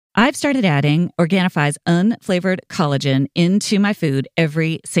I've started adding Organifi's unflavored collagen into my food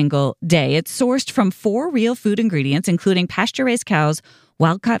every single day. It's sourced from 4 real food ingredients, including pasture-raised cows,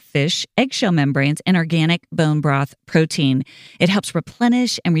 wild-caught fish, eggshell membranes, and organic bone broth protein. It helps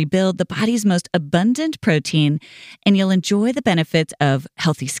replenish and rebuild the body's most abundant protein, and you'll enjoy the benefits of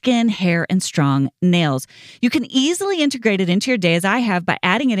healthy skin, hair, and strong nails. You can easily integrate it into your day, as I have, by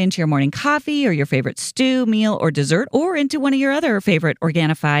adding it into your morning coffee or your favorite stew, meal, or dessert, or into one of your other favorite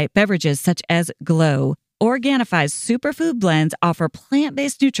Organifi beverages, such as Glow. Organifi's superfood blends offer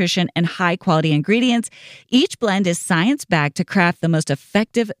plant-based nutrition and high-quality ingredients. Each blend is science-backed to craft the most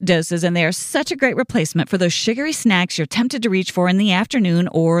effective doses, and they are such a great replacement for those sugary snacks you're tempted to reach for in the afternoon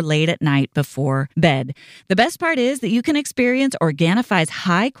or late at night before bed. The best part is that you can experience Organifi's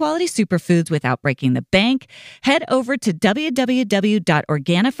high-quality superfoods without breaking the bank. Head over to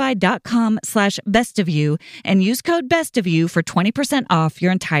www.organifi.com/bestofyou and use code bestofyou for 20% off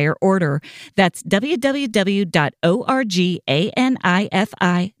your entire order. That's www.organifi.com/bestofyou.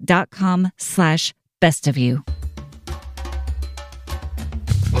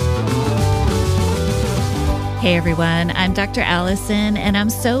 Hey everyone, I'm Dr. Allison, and I'm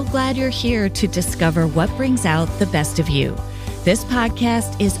so glad you're here to discover what brings out the best of you. This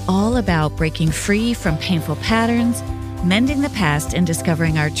podcast is all about breaking free from painful patterns, mending the past, and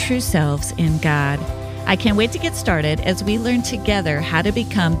discovering our true selves in God. I can't wait to get started as we learn together how to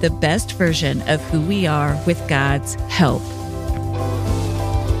become the best version of who we are with God's help.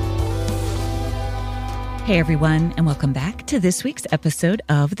 Hey everyone, and welcome back to this week's episode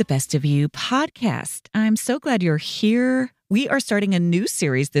of the Best of You podcast. I'm so glad you're here. We are starting a new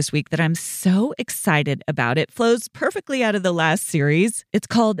series this week that I'm so excited about. It flows perfectly out of the last series. It's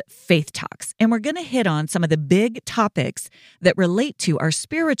called Faith Talks, and we're going to hit on some of the big topics that relate to our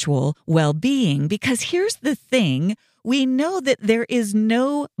spiritual well-being, because here's the thing. We know that there is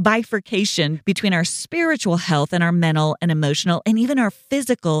no bifurcation between our spiritual health and our mental and emotional and even our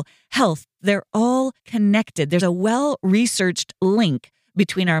physical health. They're all connected. There's a well-researched link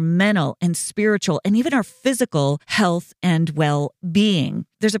between our mental and spiritual and even our physical health and well-being.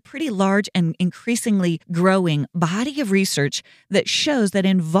 There's a pretty large and increasingly growing body of research that shows that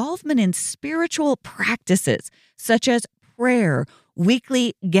involvement in spiritual practices such as prayer,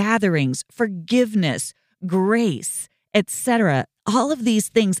 weekly gatherings, forgiveness, grace, etc., all of these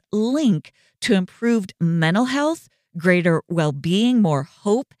things link to improved mental health, greater well-being, more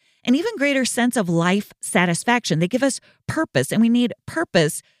hope, and even greater sense of life satisfaction. They give us purpose, and we need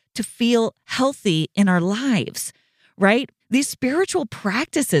purpose to feel healthy in our lives, right? These spiritual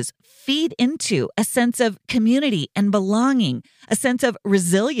practices feed into a sense of community and belonging, a sense of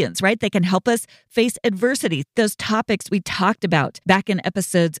resilience, right? They can help us face adversity. Those topics we talked about back in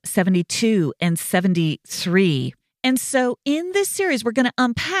episodes 72 and 73. And so in this series, we're going to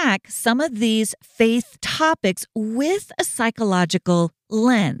unpack some of these faith topics with a psychological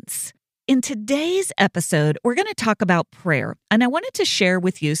lens. In today's episode, we're going to talk about prayer. And I wanted to share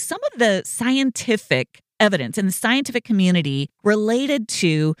with you some of the scientific evidence in the scientific community related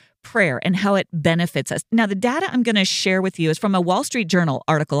to prayer and how it benefits us. Now, the data I'm going to share with you is from a Wall Street Journal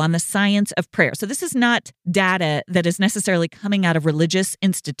article on the science of prayer. So this is not data that is necessarily coming out of religious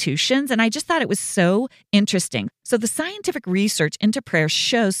institutions. And I just thought it was so interesting. So the scientific research into prayer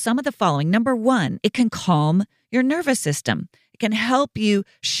shows some of the following. Number one, it can calm your nervous system. It can help you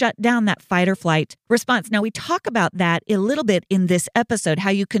shut down that fight or flight response. Now, we talk about that a little bit in this episode, how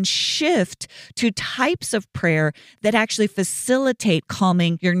you can shift to types of prayer that actually facilitate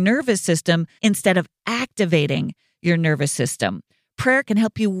calming your nervous system instead of activating your nervous system. Prayer can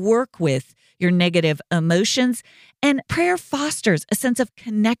help you work with your negative emotions, and prayer fosters a sense of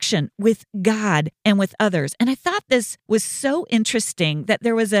connection with God and with others. And I thought this was so interesting that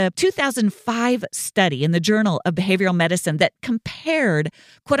there was a 2005 study in the Journal of Behavioral Medicine that compared,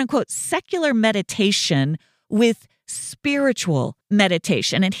 quote unquote, secular meditation with spiritual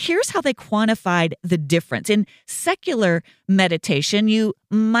meditation. And here's how they quantified the difference. In secular meditation, you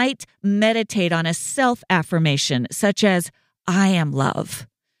might meditate on a self-affirmation such as, I am love.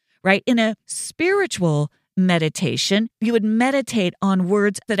 Right? In a spiritual meditation, you would meditate on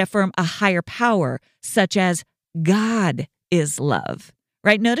words that affirm a higher power, such as God is love.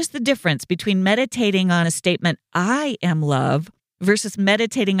 Right? Notice the difference between meditating on a statement, I am love, versus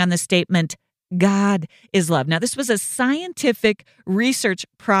meditating on the statement, God is love. Now, this was a scientific research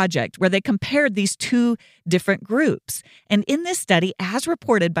project where they compared these two different groups. And in this study, as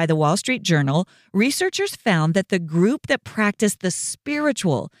reported by the Wall Street Journal, researchers found that the group that practiced the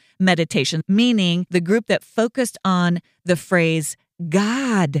spiritual meditation, meaning the group that focused on the phrase,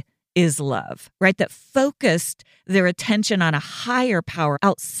 God is love, right? That focused their attention on a higher power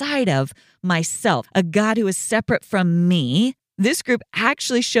outside of myself, a God who is separate from me. This group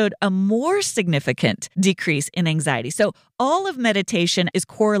actually showed a more significant decrease in anxiety. So all of meditation is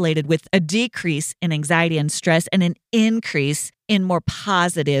correlated with a decrease in anxiety and stress and an increase in more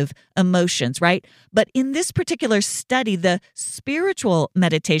positive emotions, right? But in this particular study, the spiritual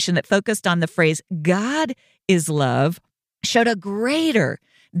meditation that focused on the phrase God is love showed a greater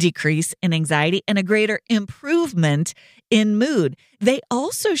decrease in anxiety and a greater improvement in mood. They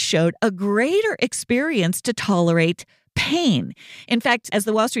also showed a greater experience to tolerate pain. In fact, as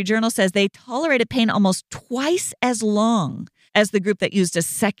the Wall Street Journal says, they tolerated pain almost twice as long as the group that used a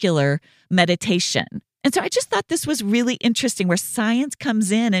secular meditation. And so I just thought this was really interesting, where science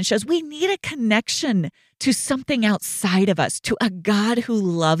comes in and shows we need a connection to something outside of us, to a God who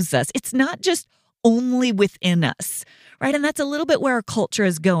loves us. It's not just only within us, right? And that's a little bit where our culture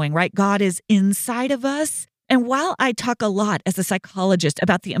is going, right? God is inside of us. And while I talk a lot as a psychologist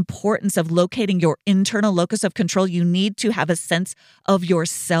about the importance of locating your internal locus of control, you need to have a sense of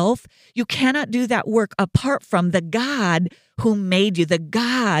yourself. You cannot do that work apart from the God who made you, the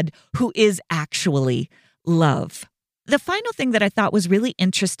God who is actually love. The final thing that I thought was really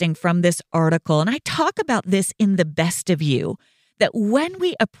interesting from this article, and I talk about this in The Best of You, that when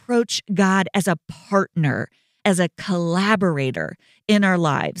we approach God as a partner, as a collaborator in our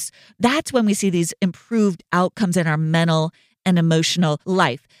lives, that's when we see these improved outcomes in our mental and emotional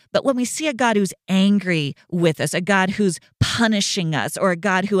life. But when we see a God who's angry with us, a God who's punishing us, or a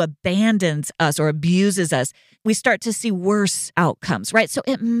God who abandons us or abuses us, we start to see worse outcomes, right? So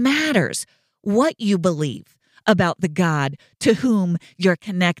it matters what you believe about the God to whom you're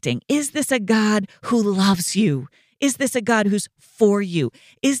connecting. Is this a God who loves you? Is this a God who's for you?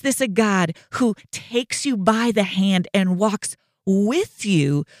 Is this a God who takes you by the hand and walks with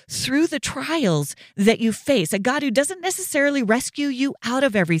you through the trials that you face? A God who doesn't necessarily rescue you out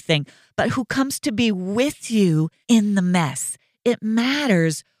of everything, but who comes to be with you in the mess. It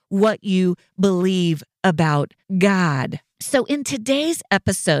matters what you believe about God. So in today's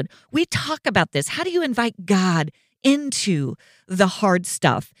episode, we talk about this. How do you invite God into the hard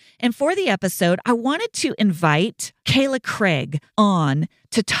stuff? And for the episode, I wanted to invite Kayla Craig on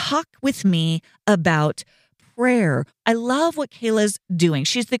to talk with me about prayer. I love what Kayla's doing.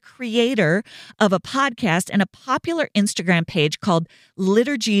 She's the creator of a podcast and a popular Instagram page called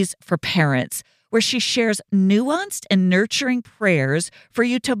Liturgies for Parents, where she shares nuanced and nurturing prayers for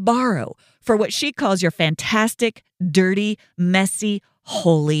you to borrow for what she calls your fantastic, dirty, messy,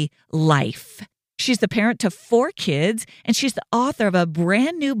 holy life. She's the parent to 4 kids, and she's the author of a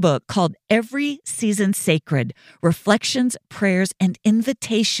brand new book called Every Season Sacred: Reflections, Prayers, and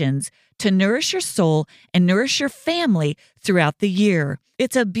Invitations to Nourish Your Soul and Nourish Your Family Throughout the Year.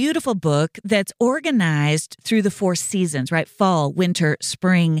 It's a beautiful book that's organized through the 4 seasons, right? Fall, winter,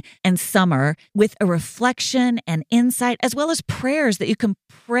 spring, and summer, with a reflection and insight, as well as prayers that you can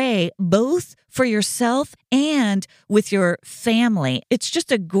pray both for yourself and with your family. It's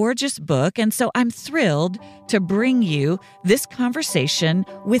just a gorgeous book. And so I'm thrilled to bring you this conversation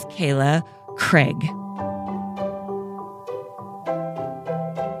with Kayla Craig.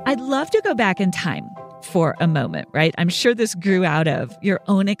 I'd love to go back in time for a moment, right? I'm sure this grew out of your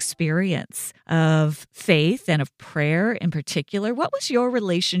own experience of faith and of prayer in particular. What was your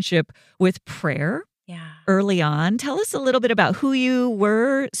relationship with prayer early on? Tell us a little bit about who you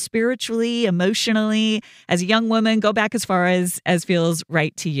were spiritually, emotionally, as a young woman. Go back as far as feels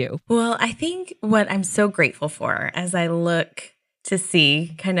right to you. Well, I think what I'm so grateful for as I look to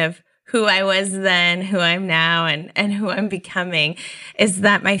see kind of who I was then, who I'm now, and who I'm becoming, is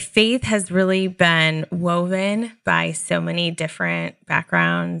that my faith has really been woven by so many different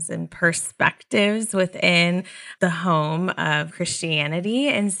backgrounds and perspectives within the home of Christianity.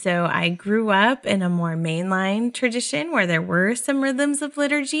 And so I grew up in a more mainline tradition where there were some rhythms of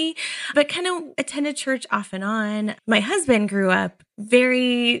liturgy, but kind of attended church off and on. My husband grew up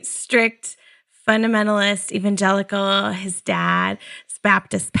very strict, fundamentalist, evangelical. His dad,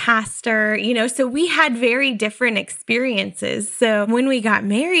 Baptist pastor, so we had very different experiences. So when we got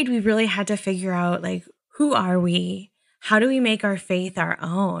married, we really had to figure out, like, who are we? How do we make our faith our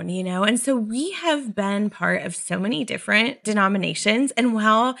own, And so we have been part of so many different denominations. And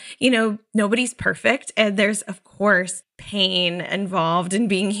while, nobody's perfect, and there's, of course, pain involved in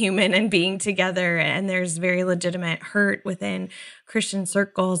being human and being together, and there's very legitimate hurt within Christian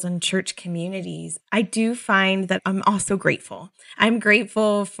circles and church communities, I do find that I'm also grateful. I'm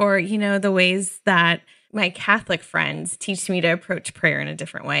grateful for, the ways that my Catholic friends teach me to approach prayer in a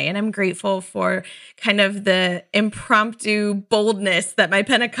different way. And I'm grateful for kind of the impromptu boldness that my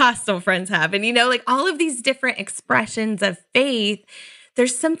Pentecostal friends have. And, like all of these different expressions of faith,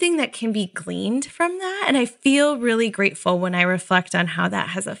 there's something that can be gleaned from that. And I feel really grateful when I reflect on how that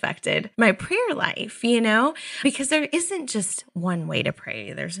has affected my prayer life, because there isn't just one way to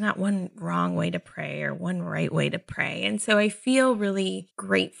pray. There's not one wrong way to pray or one right way to pray. And so I feel really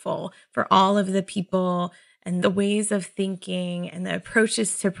grateful for all of the people and the ways of thinking and the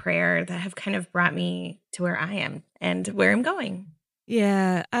approaches to prayer that have kind of brought me to where I am and where I'm going.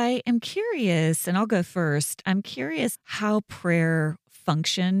 Yeah, I am curious, and I'll go first. I'm curious how prayer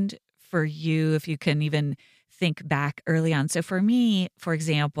functioned for you, if you can even think back early on. So for me, for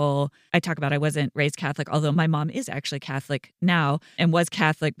example, I talk about I wasn't raised Catholic, although my mom is actually Catholic now and was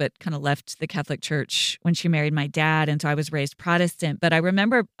Catholic, but kind of left the Catholic Church when she married my dad. And so I was raised Protestant, but I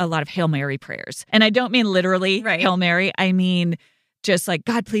remember a lot of Hail Mary prayers. And I don't mean literally Hail Mary. I mean, just like,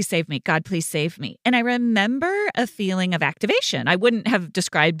 God, please save me. God, please save me. And I remember a feeling of activation. I wouldn't have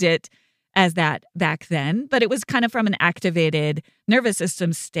described it as that back then, but it was kind of from an activated nervous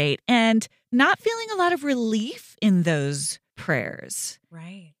system state and not feeling a lot of relief in those prayers.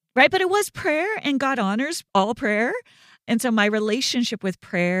 Right. But it was prayer, and God honors all prayer. And so my relationship with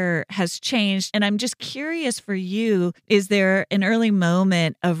prayer has changed. And I'm just curious for you, is there an early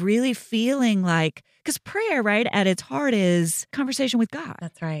moment of really feeling like, because prayer, at its heart is conversation with God.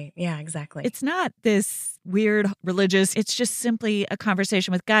 That's right. Yeah, exactly. It's not this weird religious, it's just simply a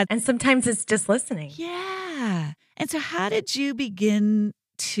conversation with God. And sometimes it's just listening. Yeah. And so how did you begin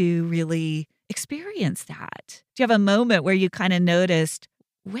to really experience that? Do you have a moment where you kind of noticed,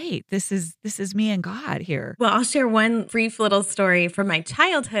 wait, this is me and God here? Well, I'll share one brief little story from my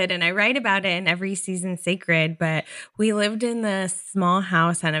childhood, and I write about it in Every Season Sacred, but we lived in this small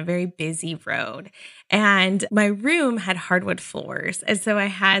house on a very busy road, and my room had hardwood floors. And so I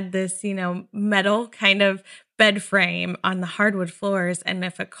had this, metal kind of bed frame on the hardwood floors. And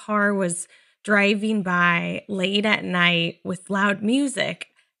if a car was driving by late at night with loud music,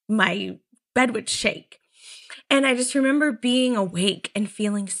 my bed would shake. And I just remember being awake and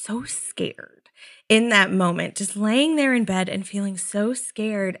feeling so scared in that moment, just laying there in bed and feeling so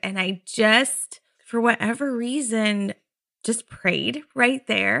scared. And I just, for whatever reason, just prayed right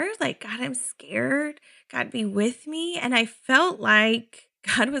there, like, God, I'm scared. God, be with me. And I felt like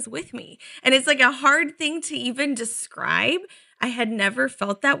God was with me. And it's like a hard thing to even describe. I had never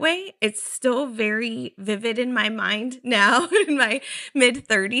felt that way. It's still very vivid in my mind now in my mid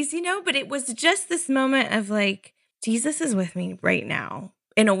 30s, but it was just this moment of like, Jesus is with me right now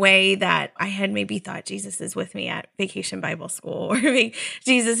in a way that I had maybe thought Jesus is with me at Vacation Bible School, or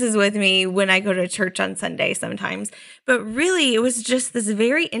Jesus is with me when I go to church on Sunday sometimes. But really, it was just this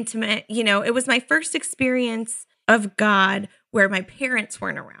very intimate, it was my first experience of God where my parents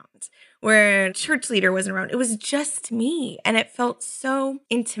weren't around, where a church leader wasn't around. It was just me. And it felt so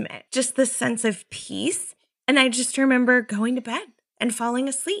intimate, just this sense of peace. And I just remember going to bed and falling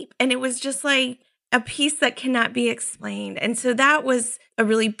asleep. And it was just like a peace that cannot be explained. And so that was a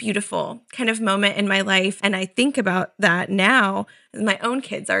really beautiful kind of moment in my life. And I think about that now, my own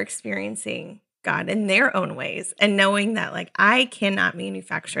kids are experiencing God in their own ways, and knowing that like I cannot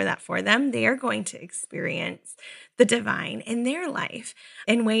manufacture that for them. They are going to experience the divine in their life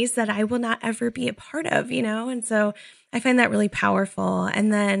in ways that I will not ever be a part of, And so I find that really powerful.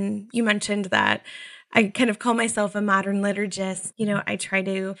 And then you mentioned that I kind of call myself a modern liturgist. I try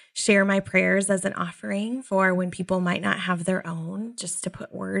to share my prayers as an offering for when people might not have their own, just to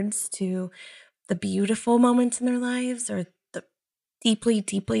put words to the beautiful moments in their lives or the deeply,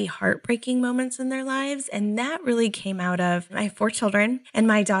 deeply heartbreaking moments in their lives. And that really came out of I have 4 children, and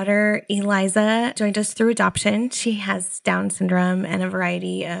my daughter Eliza joined us through adoption. She has Down syndrome and a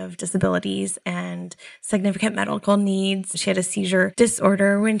variety of disabilities and significant medical needs. She had a seizure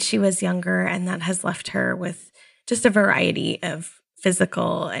disorder when she was younger, and that has left her with just a variety of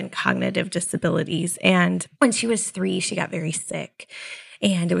physical and cognitive disabilities. And when she was 3, she got very sick.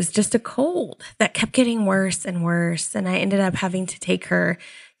 And it was just a cold that kept getting worse and worse. And I ended up having to take her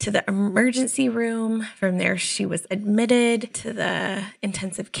to the emergency room. From there, she was admitted to the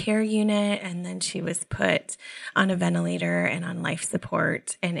intensive care unit. And then she was put on a ventilator and on life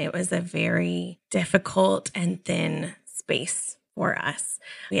support. And it was a very difficult and thin space for us.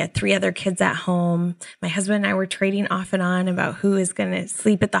 We had 3 other kids at home. My husband and I were trading off and on about who is going to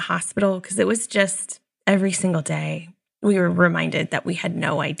sleep at the hospital, because it was just every single day we were reminded that we had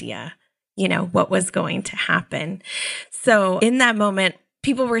no idea, what was going to happen. So in that moment,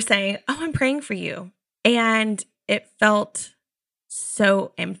 people were saying, "Oh, I'm praying for you." And it felt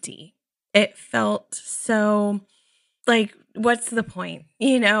so empty. It felt so like, what's the point?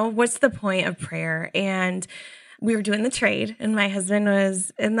 What's the point of prayer? And we were doing the trade, and my husband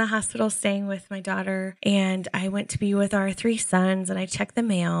was in the hospital staying with my daughter, and I went to be with our 3 sons, and I checked the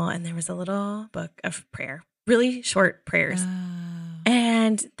mail, and there was a little book of prayer, really short prayers.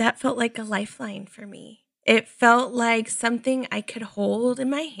 And that felt like a lifeline for me. It felt like something I could hold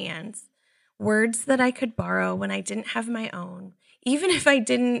in my hands, words that I could borrow when I didn't have my own. Even if I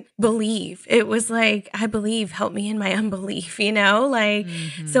didn't believe, it was like, I believe, help me in my unbelief,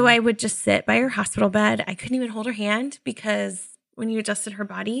 So I would just sit by her hospital bed. I couldn't even hold her hand because when you adjusted her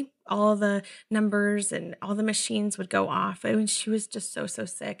body, all the numbers and all the machines would go off. I mean, she was just so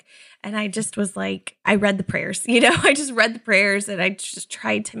sick. And I just was like, I read the prayers, I just read the prayers and I just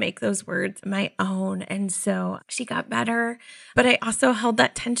tried to make those words my own. And so she got better. But I also held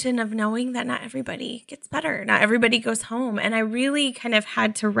that tension of knowing that not everybody gets better. Not everybody goes home. And I really kind of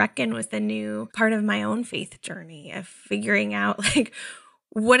had to reckon with a new part of my own faith journey of figuring out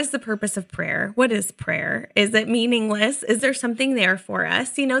what is the purpose of prayer? What is prayer? Is it meaningless? Is there something there for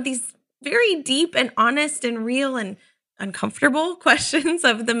us? These very deep and honest and real and uncomfortable questions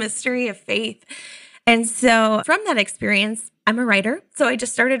of the mystery of faith. And so from that experience, I'm a writer. So I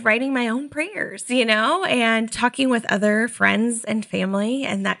just started writing my own prayers, and talking with other friends and family.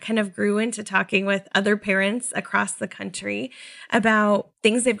 And that kind of grew into talking with other parents across the country about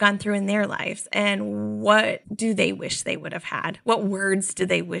things they've gone through in their lives and what do they wish they would have had? What words do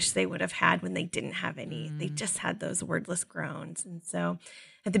they wish they would have had when they didn't have any? They just had those wordless groans. And so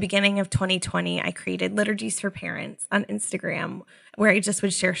at the beginning of 2020, I created Liturgies for Parents on Instagram, where I just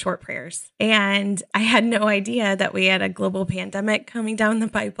would share short prayers. And I had no idea that we had a global pandemic coming down the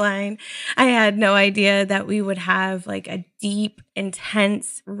pipeline. I had no idea that we would have like a deep,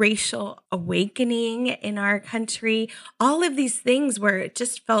 intense racial awakening in our country. All of these things where it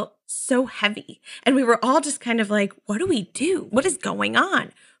just felt so heavy. And we were all just kind of like, what do we do? What is going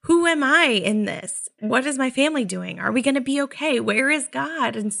on? Who am I in this? What is my family doing? Are we going to be okay? Where is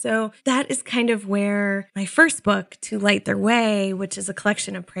God? And so that is kind of where my first book, To Light Their Way, which is a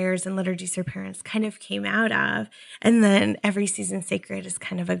collection of prayers and liturgies for parents, kind of came out of. And then Every Season Sacred is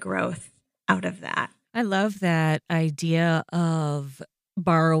kind of a growth out of that. I love that idea of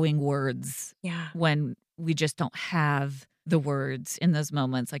borrowing words when we just don't have the words in those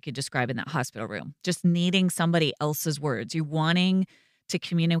moments, like you describe in that hospital room, just needing somebody else's words. You wanting to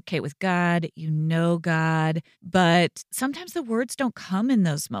communicate with God, God, but sometimes the words don't come in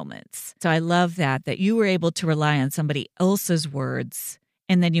those moments. So I love that you were able to rely on somebody else's words,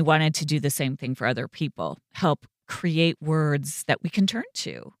 and then you wanted to do the same thing for other people, help create words that we can turn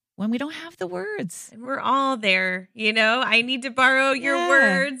to when we don't have the words. And we're all there, I need to borrow your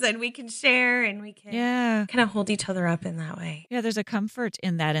words, and we can share and we can kind of hold each other up in that way. Yeah, there's a comfort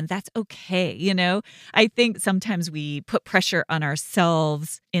in that, and that's okay, I think sometimes we put pressure on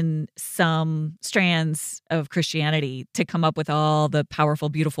ourselves in some strands of Christianity to come up with all the powerful,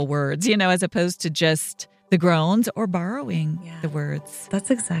 beautiful words, as opposed to just the groans or borrowing the words. That's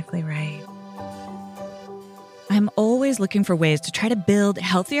exactly right. I'm always looking for ways to try to build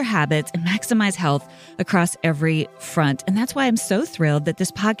healthier habits and maximize health across every front. And that's why I'm so thrilled that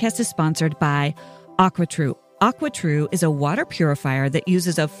this podcast is sponsored by AquaTrue. AquaTrue is a water purifier that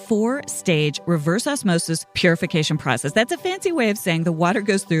uses a 4-stage reverse osmosis purification process. That's a fancy way of saying the water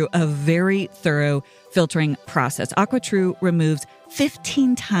goes through a very thorough filtering process. AquaTrue removes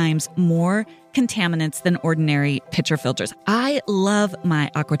 15 times more contaminants than ordinary pitcher filters. I love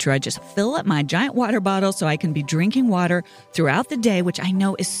my AquaTrue. I just fill up my giant water bottle so I can be drinking water throughout the day, which I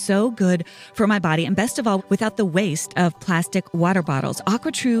know is so good for my body. And best of all, without the waste of plastic water bottles.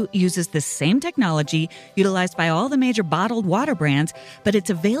 AquaTrue uses the same technology utilized by all the major bottled water brands, but it's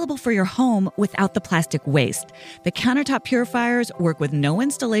available for your home without the plastic waste. The countertop purifiers work with no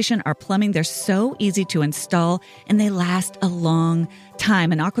installation or plumbing. They're so easy to install, and they last a long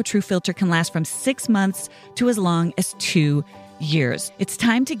time. An AquaTrue filter can last from 6 months to as long as 2 years. It's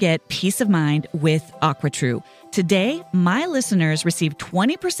time to get peace of mind with AquaTrue. Today, my listeners receive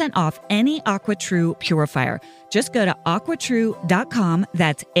 20% off any AquaTrue purifier. Just go to aquatrue.com.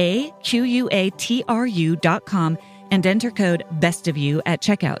 That's AQUATRU.com and enter code BESTOFYOU at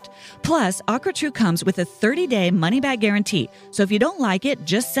checkout. Plus, AquaTrue comes with a 30-day money-back guarantee. So if you don't like it,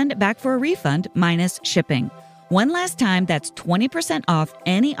 just send it back for a refund minus shipping. One last time, that's 20% off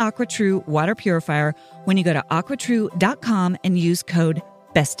any AquaTrue water purifier when you go to aquatrue.com and use code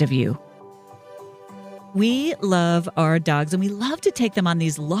BESTOFYOU. We love our dogs, and we love to take them on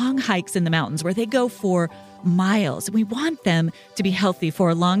these long hikes in the mountains where they go for miles. We want them to be healthy for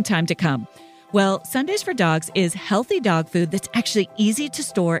a long time to come. Well, Sundays for Dogs is healthy dog food that's actually easy to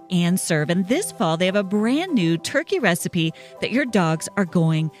store and serve. And this fall, they have a brand new turkey recipe that your dogs are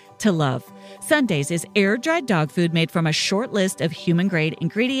going to love. Sundays is air-dried dog food made from a short list of human-grade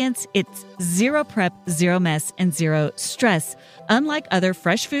ingredients. It's zero prep, zero mess, and zero stress. Unlike other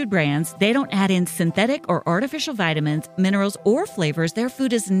fresh food brands, they don't add in synthetic or artificial vitamins, minerals, or flavors. Their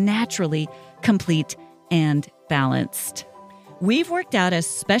food is naturally complete and balanced. We've worked out a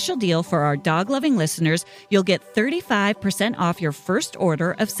special deal for our dog-loving listeners. You'll get 35% off your first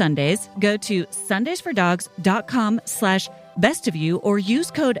order of Sundays. Go to sundaysfordogs.com/bestofyou or use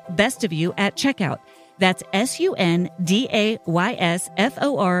code bestofyou at checkout. That's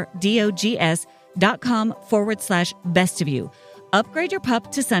sundaysfordogs.com/bestofyou. Upgrade your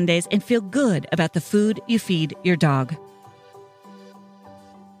pup to Sundays and feel good about the food you feed your dog.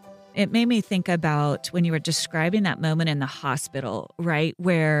 It made me think about when you were describing that moment in the hospital, right?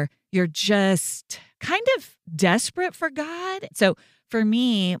 Where you're just kind of desperate for God. So for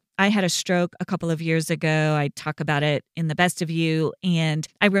me, I had a stroke a couple of years ago. I talk about it in The Best of You. And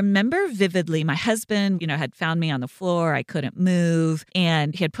I remember vividly, my husband, had found me on the floor. I couldn't move.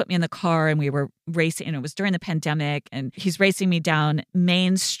 And he had put me in the car and we were racing. And it was during the pandemic. And he's racing me down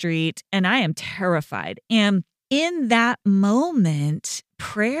Main Street. And I am terrified. And in that moment,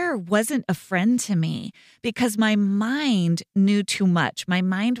 prayer wasn't a friend to me because my mind knew too much. My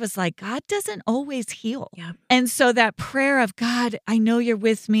mind was like, God doesn't always heal. Yeah. And so that prayer of, God, I know you're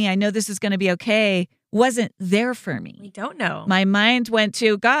with me. I know this is going to be okay, wasn't there for me. We don't know. My mind went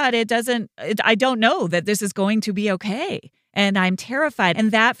to, God, I don't know that this is going to be okay. And I'm terrified.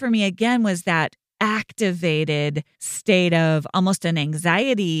 And that for me, again, was that activated state of almost an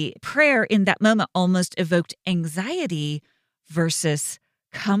anxiety. Prayer in that moment almost evoked anxiety versus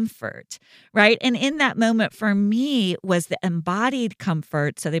comfort, right? And in that moment for me was the embodied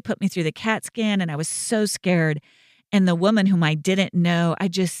comfort. So they put me through the CAT scan and I was so scared. And the woman whom I didn't know, I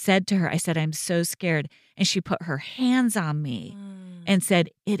just said to her, I said, I'm so scared. And she put her hands on me and said,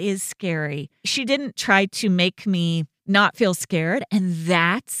 it is scary. She didn't try to make me not feel scared. And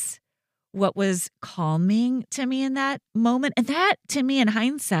that's what was calming to me in that moment. And that, to me, in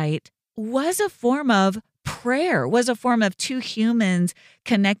hindsight, was a form of prayer, was a form of two humans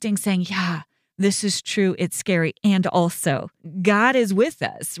connecting, saying, yeah, this is true. It's scary. And also, God is with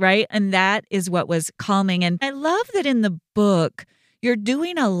us, right? And that is what was calming. And I love that in the book, you're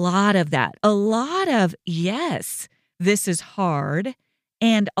doing a lot of that. A lot of, yes, this is hard.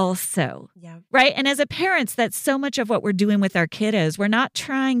 And also, right? And as a parents, that's so much of what we're doing with our kiddos. We're not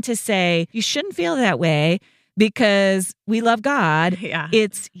trying to say, you shouldn't feel that way because we love God. Yeah.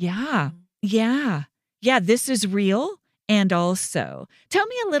 It's, this is real. And also, tell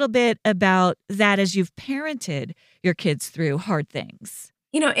me a little bit about that as you've parented your kids through hard things.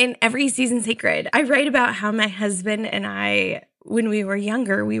 In Every Season Sacred, I write about how my husband and I, when we were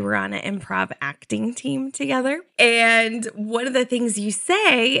younger, we were on an improv acting team together. And one of the things you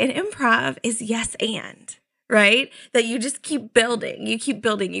say in improv is yes and, right? That you just keep building, you keep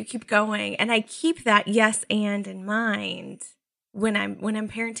going. And I keep that yes and in mind when I'm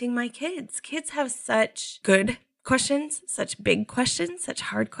parenting my kids. Kids have such good questions, such big questions, such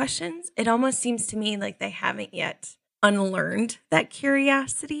hard questions. It almost seems to me like they haven't yet unlearned that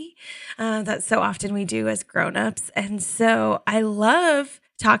curiosity that so often we do as grownups. And so I love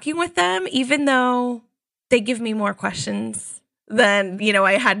talking with them, even though they give me more questions than,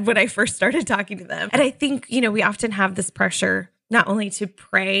 I had when I first started talking to them. And I think, we often have this pressure not only to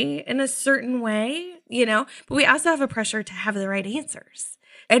pray in a certain way, but we also have a pressure to have the right answers.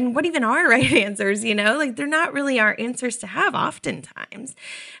 And what even are right answers, they're not really our answers to have oftentimes.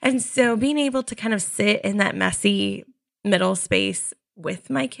 And so being able to kind of sit in that messy middle space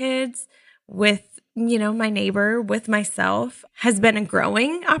with my kids, with, my neighbor, with myself has been a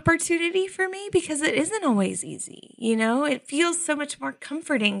growing opportunity for me because it isn't always easy. It feels so much more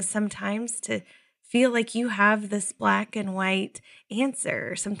comforting sometimes to feel like you have this black and white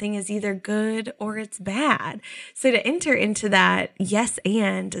answer. Something is either good or it's bad. So to enter into that yes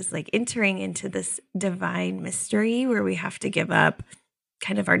and is like entering into this divine mystery where we have to give up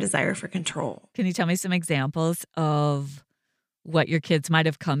kind of our desire for control. Can you tell me some examples of what your kids might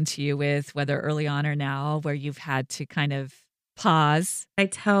have come to you with, whether early on or now, where you've had to kind of pause? I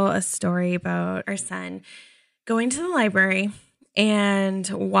tell a story about our son going to the library and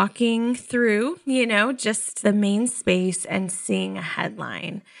walking through, just the main space and seeing a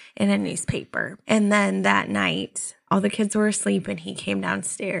headline in a newspaper. And then that night, all the kids were asleep and he came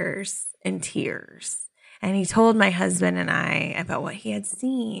downstairs in tears. And he told my husband and I about what he had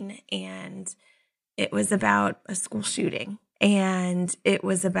seen. And it was about a school shooting. And it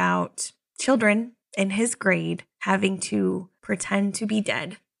was about children in his grade having to pretend to be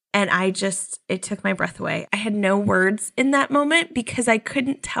dead. And it took my breath away. I had no words in that moment because I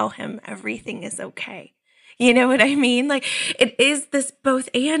couldn't tell him everything is okay. You know what I mean? Like, it is this both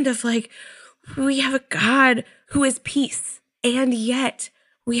and of like, we have a God who is peace, and yet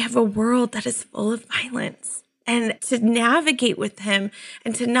we have a world that is full of violence. And to navigate with him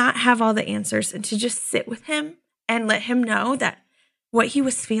and to not have all the answers and to just sit with him and let him know that what he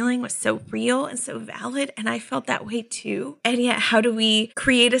was feeling was so real and so valid. And I felt that way too. And yet, how do we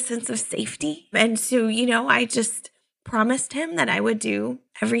create a sense of safety? And so, I just promised him that I would do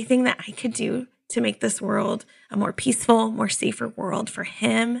everything that I could do to make this world a more peaceful, more safer world for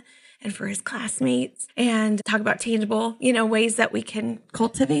him and for his classmates, and talk about tangible, ways that we can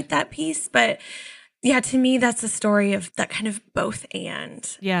cultivate that peace. But yeah, to me, that's a story of that kind of both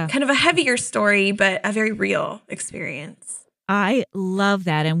and. Yeah. Kind of a heavier story, but a very real experience. I love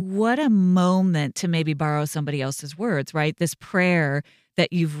that. And what a moment to maybe borrow somebody else's words, right? This prayer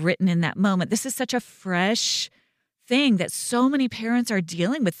that you've written in that moment. This is such a fresh thing that so many parents are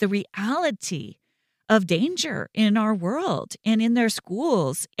dealing with, the reality of danger in our world and in their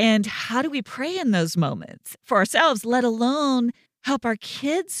schools. And how do we pray in those moments for ourselves, let alone help our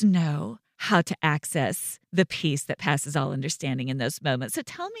kids know how to access the peace that passes all understanding in those moments? So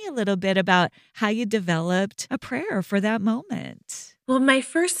tell me a little bit about how you developed a prayer for that moment. Well, my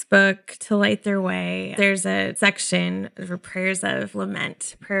first book, To Light Their Way, there's a section for prayers of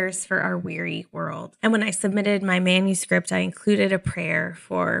lament, prayers for our weary world. And when I submitted my manuscript, I included a prayer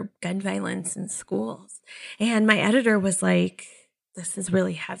for gun violence in schools. And my editor was like, this is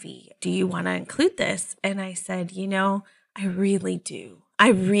really heavy. Do you want to include this? And I said, I really do. I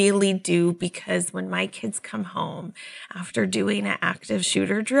really do, because when my kids come home after doing an active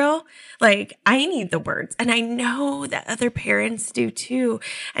shooter drill, like, I need the words. And I know that other parents do too.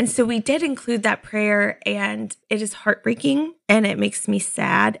 And so we did include that prayer, and it is heartbreaking, and it makes me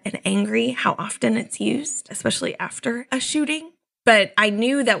sad and angry how often it's used, especially after a shooting. But I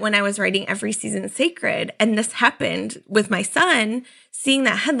knew that when I was writing Every Season Sacred, and this happened with my son, seeing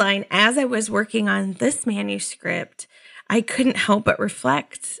that headline as I was working on this manuscript, I couldn't help but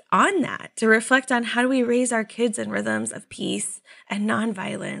reflect on that, to reflect on how do we raise our kids in rhythms of peace and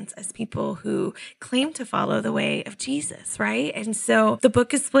nonviolence as people who claim to follow the way of Jesus, right? And so the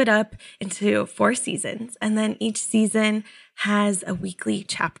book is split up into 4 seasons, and then each season has a weekly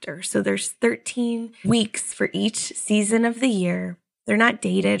chapter. So there's 13 weeks for each season of the year. They're not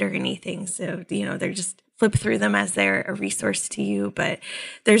dated or anything. So, they're just flip through them as they're a resource to you. But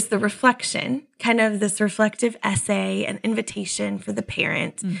there's the reflection, kind of this reflective essay and invitation for the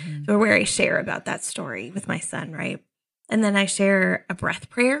parent, where I share about that story with my son, right? And then I share a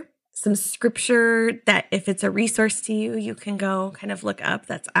breath prayer, some scripture that if it's a resource to you, you can go kind of look up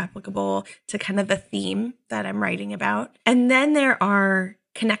that's applicable to kind of the theme that I'm writing about. And then there are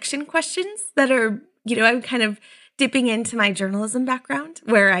connection questions that are, I'm kind of dipping into my journalism background,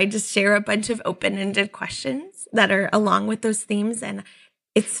 where I just share a bunch of open-ended questions that are along with those themes. And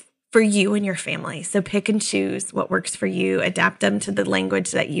it's for you and your family. So pick and choose what works for you, adapt them to the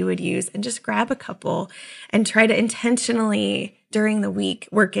language that you would use, and just grab a couple and try to intentionally during the week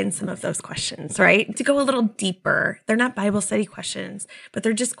work in some of those questions, right? To go a little deeper. They're not Bible study questions, but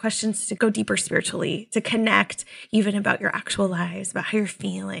they're just questions to go deeper spiritually, to connect even about your actual lives, about how you're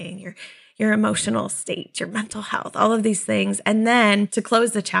feeling, your emotional state, your mental health, all of these things. And then to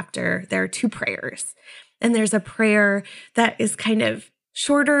close the chapter, there are 2 prayers. And there's a prayer that is kind of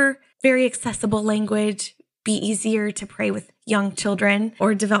shorter, very accessible language, be easier to pray with young children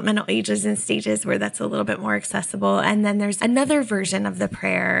or developmental ages and stages where that's a little bit more accessible. And then there's another version of the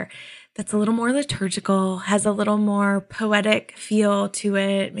prayer that's a little more liturgical, has a little more poetic feel to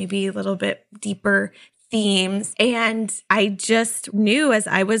it, maybe a little bit deeper themes. And I just knew as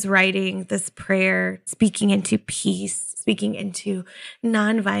I was writing this prayer, speaking into peace, speaking into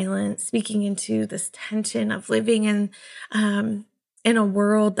nonviolence, speaking into this tension of living in a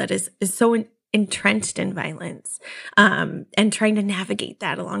world that is so entrenched in violence, and trying to navigate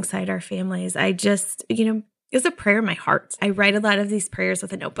that alongside our families. I just, it was a prayer in my heart. I write a lot of these prayers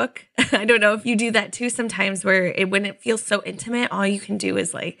with a notebook. I don't know if you do that too sometimes, where when it feels so intimate, all you can do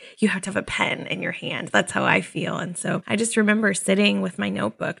is you have to have a pen in your hand. That's how I feel. And so I just remember sitting with my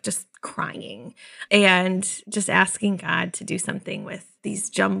notebook, just crying and just asking God to do something with these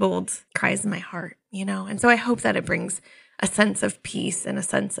jumbled cries in my heart, And so I hope that it brings a sense of peace and a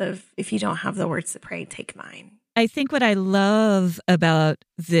sense of, if you don't have the words to pray, take mine. I think what I love about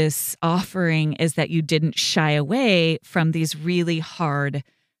this offering is that you didn't shy away from these really hard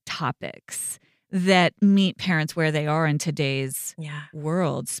topics that meet parents where they are in today's Yeah.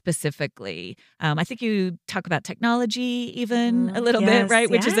 world specifically. I think you talk about technology even a little bit, Yes, right?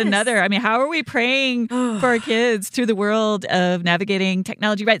 Which is another, how are we praying for our kids through the world of navigating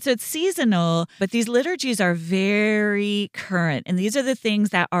technology, right? So it's seasonal, but these liturgies are very current. And these are the things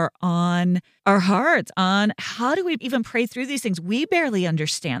that are on our hearts, on how do we even pray through these things? We barely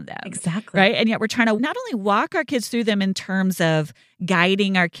understand them. Exactly. Right? And yet we're trying to not only walk our kids through them in terms of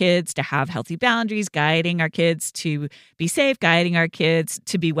guiding our kids to have healthy boundaries, guiding our kids to be safe, guiding our kids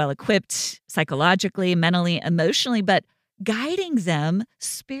to be well equipped psychologically, mentally, emotionally, but guiding them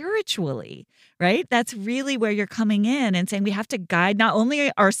spiritually, right? That's really where you're coming in and saying we have to guide not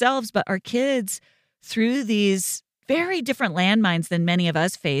only ourselves, but our kids through these very different landmines than many of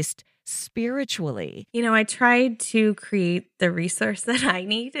us faced spiritually. I tried to create the resource that I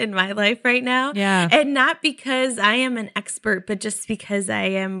need in my life right now. Yeah. And not because I am an expert, but just because I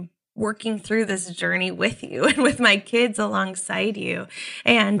am working through this journey with you and with my kids alongside you.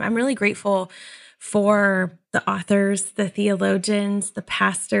 And I'm really grateful for the authors, the theologians, the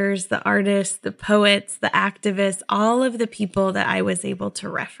pastors, the artists, the poets, the activists, all of the people that I was able to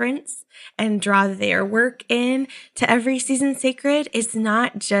reference and draw their work in to Every Season Sacred. It's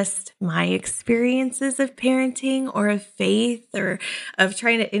not just my experiences of parenting or of faith or of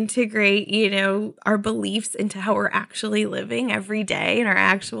trying to integrate, our beliefs into how we're actually living every day in our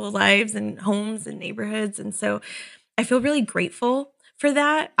actual lives and homes and neighborhoods. And so I feel really grateful for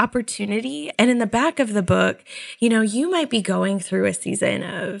that opportunity. And in the back of the book, you might be going through a season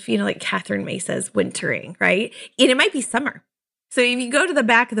of, like Catherine May says, wintering, right? And it might be summer. So if you go to the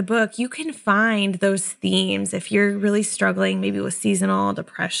back of the book, you can find those themes if you're really struggling maybe with seasonal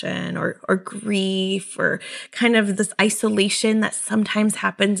depression or grief or kind of this isolation that sometimes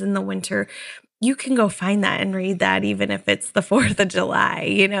happens in the winter. You can go find that and read that even if it's the 4th of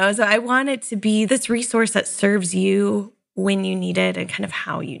July, So I want it to be this resource that serves you when you need it and kind of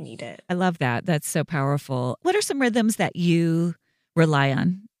how you need it. I love that. That's so powerful. What are some rhythms that you rely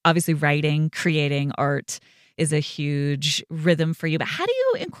on? Obviously, writing, creating art is a huge rhythm for you. But how do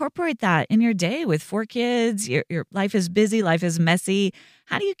you incorporate that in your day with 4 kids? Your life is busy, life is messy.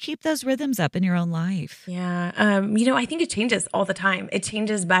 How do you keep those rhythms up in your own life? Yeah. I think it changes all the time. It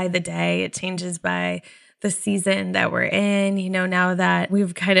changes by the day. It changes by the season that we're in, now that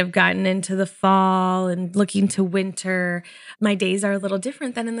we've kind of gotten into the fall and looking to winter, my days are a little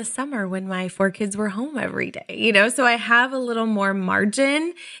different than in the summer when my 4 kids were home every day, so I have a little more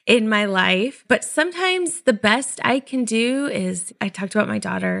margin in my life. But sometimes the best I can do is, I talked about my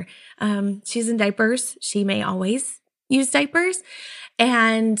daughter. She's in diapers. She may always use diapers.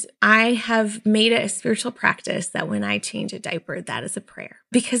 And I have made it a spiritual practice that when I change a diaper, that is a prayer,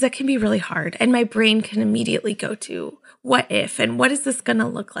 because that can be really hard. And my brain can immediately go to what if, and what is this going to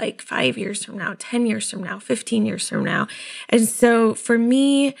look like 5 years from now, 10 years from now, 15 years from now? And so for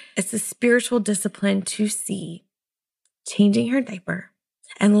me, it's a spiritual discipline to see changing her diaper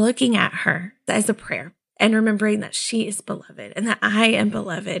and looking at her as a prayer and remembering that she is beloved and that I am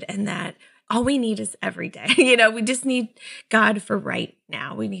beloved and that all we need is every day. We just need God for right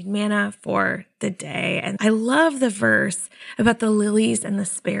now. We need manna for the day. And I love the verse about the lilies and the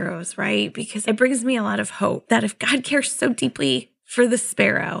sparrows, right? Because it brings me a lot of hope that if God cares so deeply for the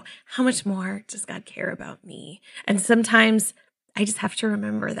sparrow, how much more does God care about me? And sometimes I just have to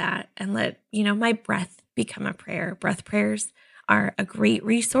remember that and let, my breath become a prayer. Breath prayers are a great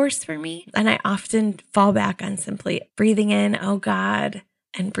resource for me. And I often fall back on simply breathing in, oh God,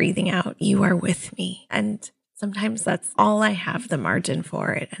 and breathing out, you are with me. And sometimes that's all I have the margin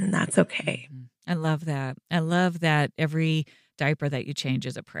for it. And that's okay. I love that. I love that every diaper that you change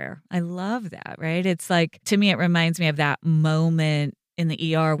is a prayer. I love that, right? It's like, to me, it reminds me of that moment in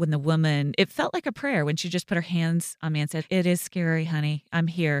the ER when the woman, it felt like a prayer when she just put her hands on me and said, "It is scary, honey. I'm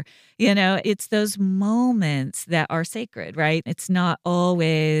here." It's those moments that are sacred, right? It's not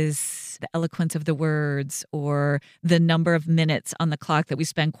always the eloquence of the words or the number of minutes on the clock that we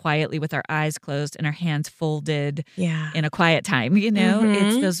spend quietly with our eyes closed and our hands folded in a quiet time.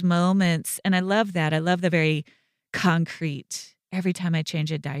 It's those moments. And I love that. I love the very concrete, every time I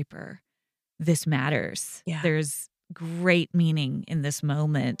change a diaper, this matters. Yeah. There's great meaning in this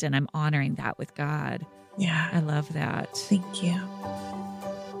moment, and I'm honoring that with God. Yeah. I love that. Thank you.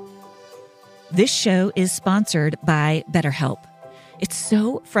 This show is sponsored by BetterHelp. It's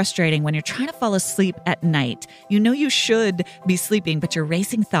so frustrating when you're trying to fall asleep at night. You should be sleeping, but your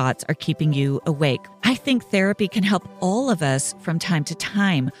racing thoughts are keeping you awake. I think therapy can help all of us from time to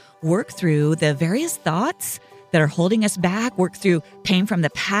time work through the various thoughts that are holding us back, work through pain from the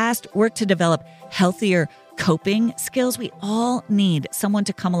past, work to develop healthier coping skills. We all need someone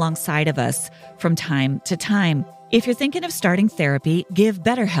to come alongside of us from time to time. If you're thinking of starting therapy, give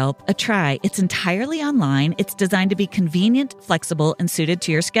BetterHelp a try. It's entirely online. It's designed to be convenient, flexible, and suited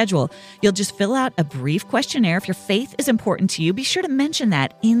to your schedule. You'll just fill out a brief questionnaire. If your faith is important to you, be sure to mention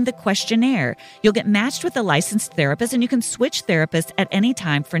that in the questionnaire. You'll get matched with a licensed therapist, and you can switch therapists at any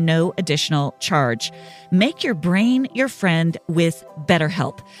time for no additional charge. Make your brain your friend with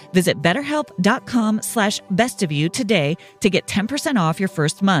BetterHelp. Visit BetterHelp.com/bestofyou today to get 10% off your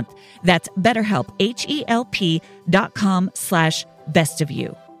first month. That's BetterHelp,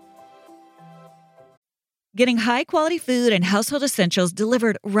 HELP.com/bestofyou. Getting high quality food and household essentials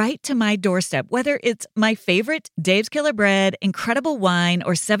delivered right to my doorstep, whether it's my favorite Dave's Killer Bread, incredible wine,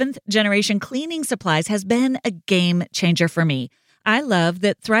 or 7th generation cleaning supplies, has been a game changer for me. I love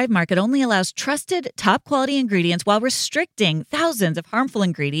that Thrive Market only allows trusted, top-quality ingredients while restricting thousands of harmful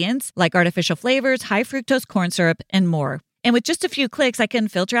ingredients like artificial flavors, high fructose corn syrup, and more. And with just a few clicks, I can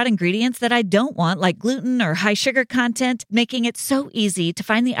filter out ingredients that I don't want, like gluten or high sugar content, making it so easy to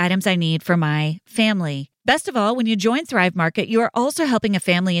find the items I need for my family. Best of all, when you join Thrive Market, you are also helping a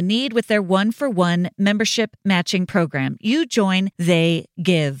family in need with their 1-for-1 membership matching program. You join, they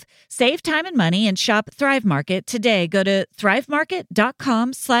give. Save time and money and shop Thrive Market today. Go to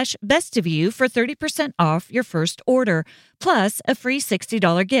thrivemarket.com/bestofyou for 30% off your first order, plus a free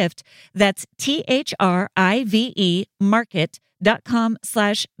 $60 gift. That's THRIVE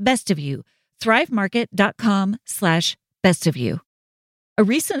market.com/bestofyou. thrivemarket.com/bestofyou. A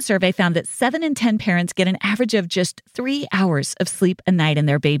recent survey found that 7 in 10 parents get an average of just 3 hours of sleep a night in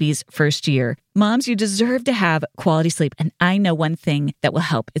their baby's first year. Moms, you deserve to have quality sleep, and I know one thing that will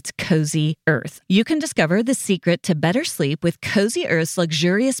help. It's Cozy Earth. You can discover the secret to better sleep with Cozy Earth's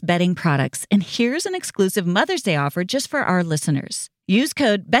luxurious bedding products. And here's an exclusive Mother's Day offer just for our listeners. Use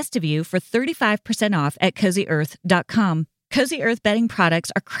code BESTOFYOU for 35% off at CozyEarth.com. Cozy Earth bedding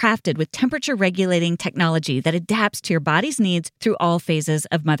products are crafted with temperature-regulating technology that adapts to your body's needs through all phases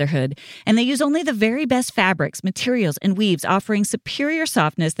of motherhood. And they use only the very best fabrics, materials, and weaves, offering superior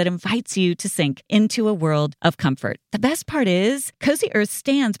softness that invites you to sink into a world of comfort. The best part is, Cozy Earth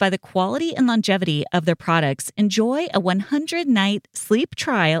stands by the quality and longevity of their products. Enjoy a 100-night sleep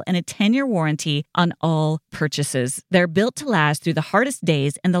trial and a 10-year warranty on all purchases. They're built to last through the hardest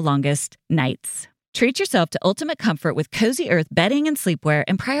days and the longest nights. Treat yourself to ultimate comfort with Cozy Earth bedding and sleepwear,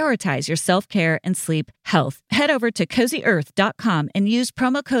 and prioritize your self-care and sleep health. Head over to CozyEarth.com and use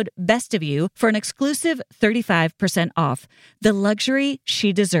promo code BESTOFYOU for an exclusive 35% off. The luxury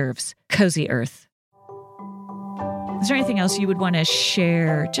she deserves. Cozy Earth. Is there anything else you would want to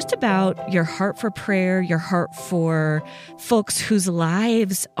share just about your heart for prayer, your heart for folks whose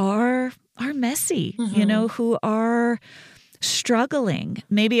lives are messy, who are struggling,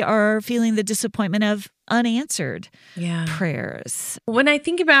 maybe are feeling the disappointment of unanswered prayers? When I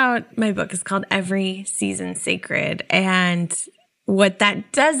think about, my book is called Every Season Sacred, and what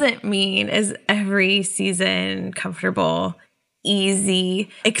that doesn't mean is every season comfortable, easy,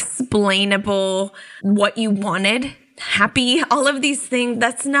 explainable, what you wanted, happy, all of these things.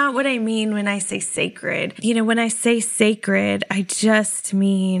 That's not what I mean when I say sacred. When I say sacred, I just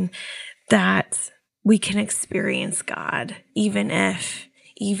mean that we can experience God, even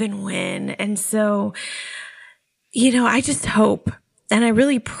when. And so, I just hope, and I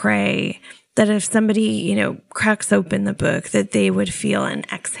really pray that if somebody, cracks open the book, that they would feel an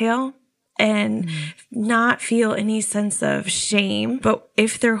exhale and not feel any sense of shame. But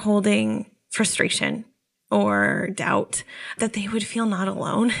if they're holding frustration or doubt, that they would feel not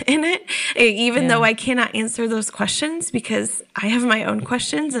alone in it, even though I cannot answer those questions, because I have my own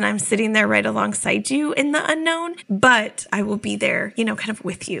questions and I'm sitting there right alongside you in the unknown, but I will be there, kind of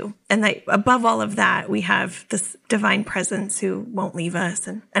with you. And that above all of that, we have this divine presence who won't leave us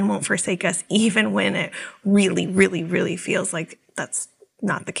and won't forsake us, even when it really, really, really feels like that's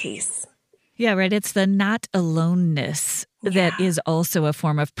not the case. Yeah, right. It's the not aloneness that is also a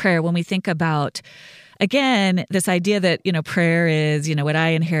form of prayer. When we think about, again, this idea that, prayer is, what I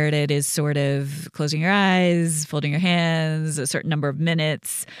inherited is sort of closing your eyes, folding your hands, a certain number of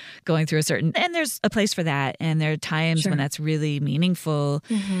minutes, going through and there's a place for that. And there are times when that's really meaningful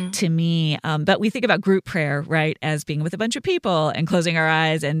to me. But we think about group prayer, right, as being with a bunch of people and closing our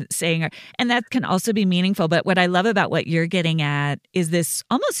eyes and saying, and that can also be meaningful. But what I love about what you're getting at is this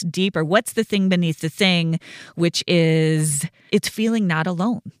almost deeper, what's the thing beneath the thing, which is it's feeling not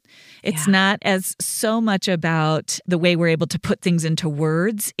alone. It's not as so much about the way we're able to put things into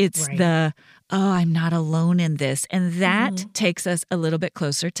words. It's I'm not alone in this. And that takes us a little bit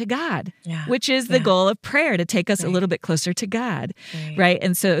closer to God, which is the goal of prayer, to take us a little bit closer to God, right?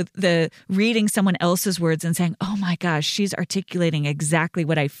 And so the reading someone else's words and saying, oh my gosh, she's articulating exactly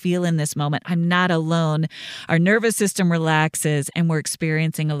what I feel in this moment. I'm not alone. Our nervous system relaxes and we're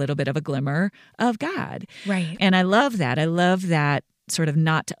experiencing a little bit of a glimmer of God. Right. And I love that. I love that sort of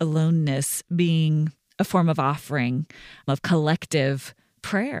not aloneness being a form of offering, of collective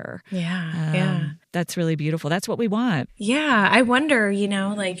prayer. That's really beautiful. That's what we want. Yeah. I wonder,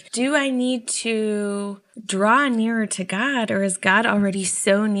 do I need to draw nearer to God, or is God already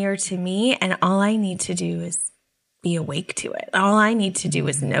so near to me and all I need to do is be awake to it? All I need to do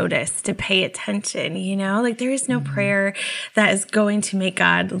is notice, to pay attention, there is no prayer that is going to make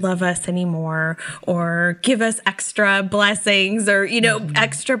God love us anymore or give us extra blessings or,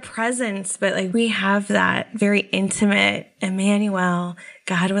 extra presence. But we have that very intimate Emmanuel,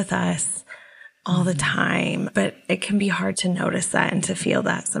 God with us all the time. But it can be hard to notice that and to feel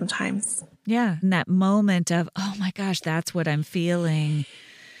that sometimes. Yeah. And that moment of, oh my gosh, that's what I'm feeling,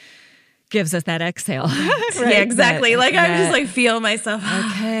 gives us that exhale. Right? Yeah, exactly. I just feel myself.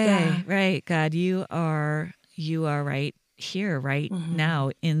 Okay. Right. God, you are right here, right now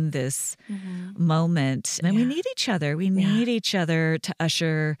in this moment. And we need each other. We need each other to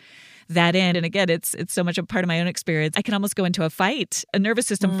usher that in. And again, it's so much a part of my own experience. I can almost go into a nervous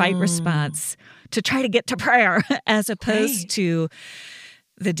system fight response to try to get to prayer as opposed to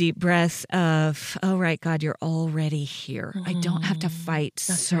the deep breath of, oh, right, God, you're already here. I don't have to fight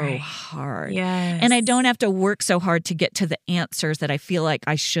hard. Yes. And I don't have to work so hard to get to the answers that I feel like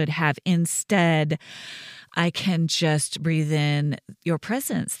I should have. Instead, I can just breathe in your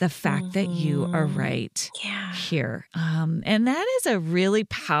presence, the fact that you are right here. And that is a really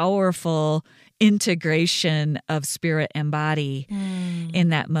powerful integration of spirit and body in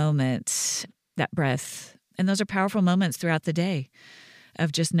that moment, that breath. And those are powerful moments throughout the day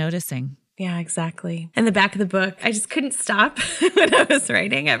of just noticing. Yeah, exactly. In the back of the book, I just couldn't stop when I was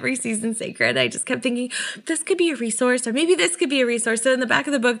writing Every Season Sacred. I just kept thinking, this could be a resource, or maybe this could be a resource. So in the back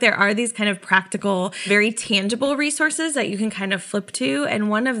of the book, there are these kind of practical, very tangible resources that you can kind of flip to. And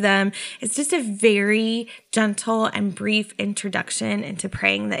one of them is just a very gentle and brief introduction into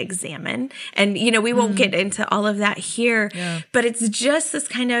praying the Examen. And, we won't get into all of that here, but it's just this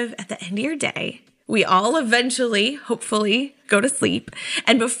kind of, at the end of your day, we all eventually, hopefully, go to sleep.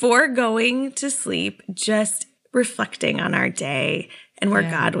 And before going to sleep, just reflecting on our day and where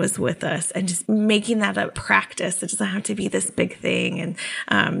God was with us and just making that a practice. It doesn't have to be this big thing. And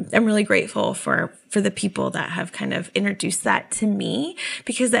I'm really grateful for the people that have kind of introduced that to me,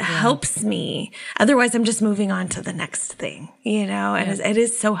 because it helps me. Otherwise, I'm just moving on to the next thing, and it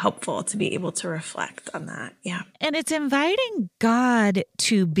is so helpful to be able to reflect on that. Yeah. And it's inviting God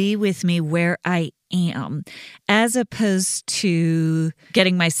to be with me where I am, as opposed to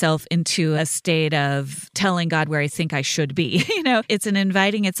getting myself into a state of telling God where I think I should be.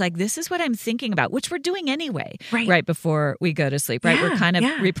 It's like, this is what I'm thinking about, which we're doing anyway, right before we go to sleep, right? We're kind of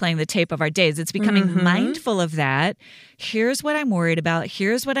replaying the tape of our days. It's becoming mindful of that. Here's what I'm worried about.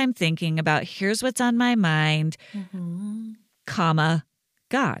 Here's what I'm thinking about. Here's what's on my mind, comma,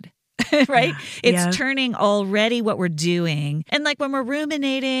 God. Right? It's turning already what we're doing. And when we're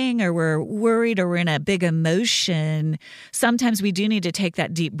ruminating or we're worried or we're in a big emotion, sometimes we do need to take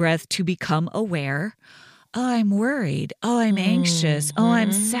that deep breath to become aware. Oh, I'm worried. Oh, I'm anxious. Oh,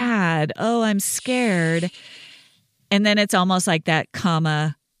 I'm sad. Oh, I'm scared. And then it's almost like that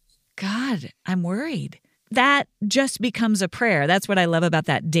comma, God, I'm worried. That just becomes a prayer. That's what I love about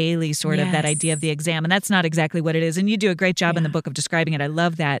that daily sort of that idea of the exam. And that's not exactly what it is. And you do a great job in the book of describing it. I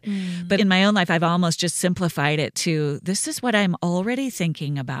love that. But in my own life, I've almost just simplified it to, this is what I'm already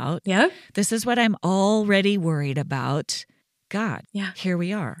thinking about. Yep. This is what I'm already worried about. God, here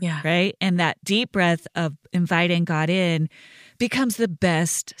we are. Right? And that deep breath of inviting God in becomes the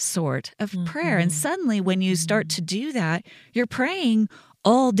best sort of prayer. And suddenly when you start to do that, you're praying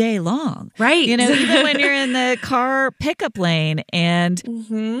all day long. Right. Even when you're in the car pickup lane and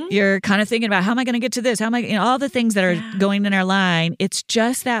you're kind of thinking about, how am I going to get to this? How am I, all the things that are going in our line. It's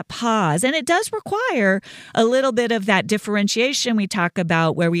just that pause. And it does require a little bit of that differentiation we talk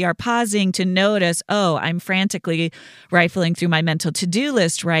about, where we are pausing to notice, oh, I'm frantically rifling through my mental to-do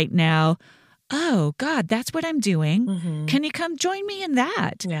list right now. Oh, God, that's what I'm doing. Can you come join me in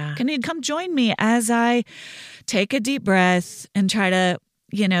that? Can you come join me as I take a deep breath and try to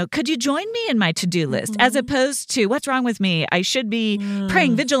could you join me in my to-do list as opposed to what's wrong with me? I should be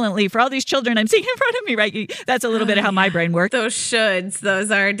praying vigilantly for all these children I'm seeing in front of me, right? That's a little bit of how my brain works. Those shoulds,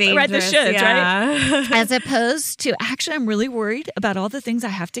 those are dangerous. Right, the shoulds, right? As opposed to, actually, I'm really worried about all the things I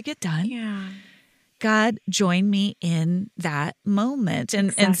have to get done. Yeah. God, join me in that moment.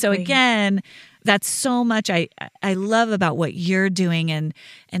 And so Exactly. again, that's so much I love about what you're doing and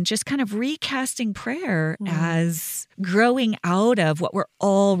just kind of recasting prayer as growing out of what we're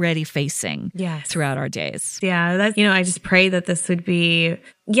already facing throughout our days. Yeah, I just pray that this would be,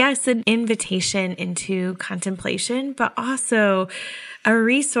 yes, an invitation into contemplation, but also a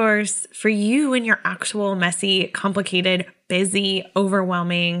resource for you in your actual messy, complicated, busy,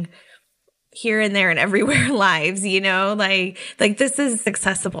 overwhelming, here and there and everywhere lives, like this is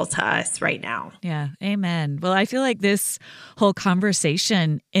accessible to us right now. Yeah. Amen. Well, I feel like this whole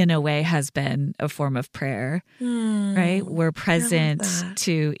conversation in a way has been a form of prayer, right? We're present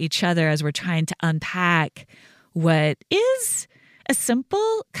to each other as we're trying to unpack what is a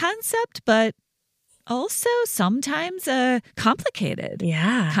simple concept, but also sometimes a complicated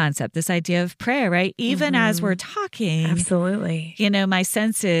concept, this idea of prayer, right? Even as we're talking. Absolutely. My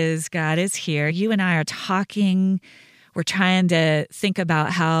sense is God is here. You and I are talking. We're trying to think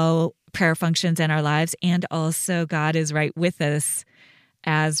about how prayer functions in our lives. And also God is right with us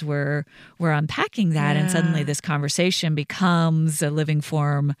as we're unpacking that. And suddenly this conversation becomes a living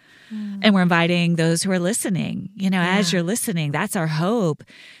form. And we're inviting those who are listening, as you're listening, that's our hope,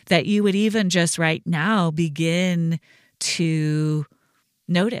 that you would even just right now begin to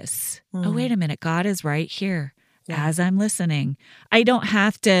notice, oh, wait a minute, God is right here as I'm listening. I don't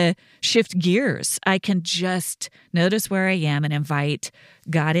have to shift gears. I can just notice where I am and invite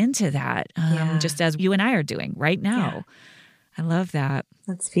God into that, just as you and I are doing right now. I love that.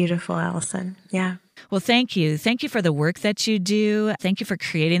 That's beautiful, Allison. Yeah. Well, thank you. Thank you for the work that you do. Thank you for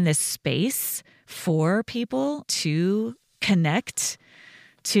creating this space for people to connect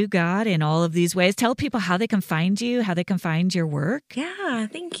to God in all of these ways. Tell people how they can find you, how they can find your work. Yeah,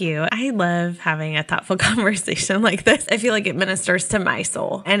 thank you. I love having a thoughtful conversation like this. I feel like it ministers to my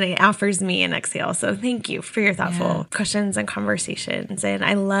soul and it offers me an exhale. So thank you for your thoughtful questions and conversations. And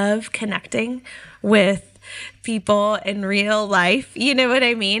I love connecting with people in real life, you know what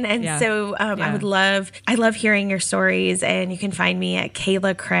I mean? And so I love hearing your stories, and you can find me at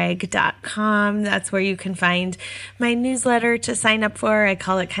KaylaCraig.com. That's where you can find my newsletter to sign up for. I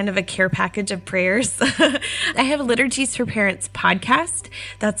call it kind of a care package of prayers. I have a Liturgies for Parents podcast.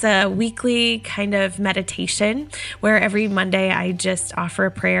 That's a weekly kind of meditation where every Monday I just offer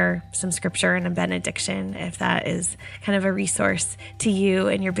a prayer, some scripture, and a benediction, if that is kind of a resource to you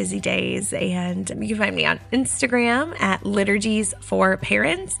in your busy days. And you can find me on Instagram at Liturgies for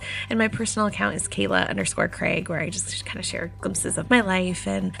Parents. And my personal account is Kayla_Craig, where I just kind of share glimpses of my life.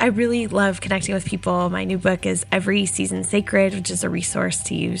 And I really love connecting with people. My new book is Every Season Sacred, which is a resource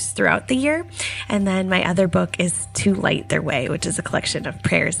to use throughout the year. And then my other book is To Light Their Way, which is a collection of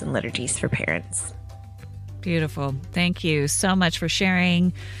prayers and liturgies for parents. Beautiful. Thank you so much for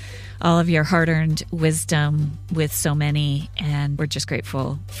sharing all of your hard-earned wisdom with so many. And we're just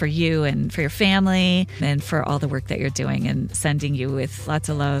grateful for you and for your family and for all the work that you're doing, and sending you with lots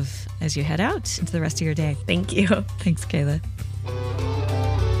of love as you head out into the rest of your day. Thank you. Thanks, Kayla.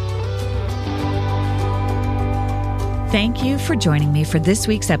 Thank you for joining me for this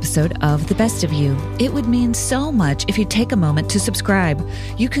week's episode of The Best of You. It would mean so much if you take a moment to subscribe.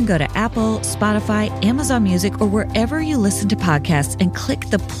 You can go to Apple, Spotify, Amazon Music, or wherever you listen to podcasts and click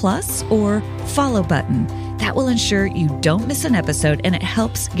the plus or follow button. That will ensure you don't miss an episode, and it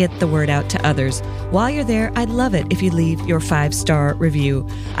helps get the word out to others. While you're there, I'd love it if you leave your 5-star review.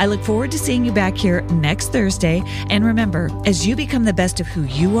 I look forward to seeing you back here next Thursday. And remember, as you become the best of who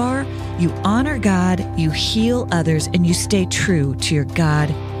you are, you honor God, you heal others, and you stay true to your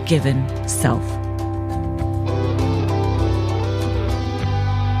God-given self.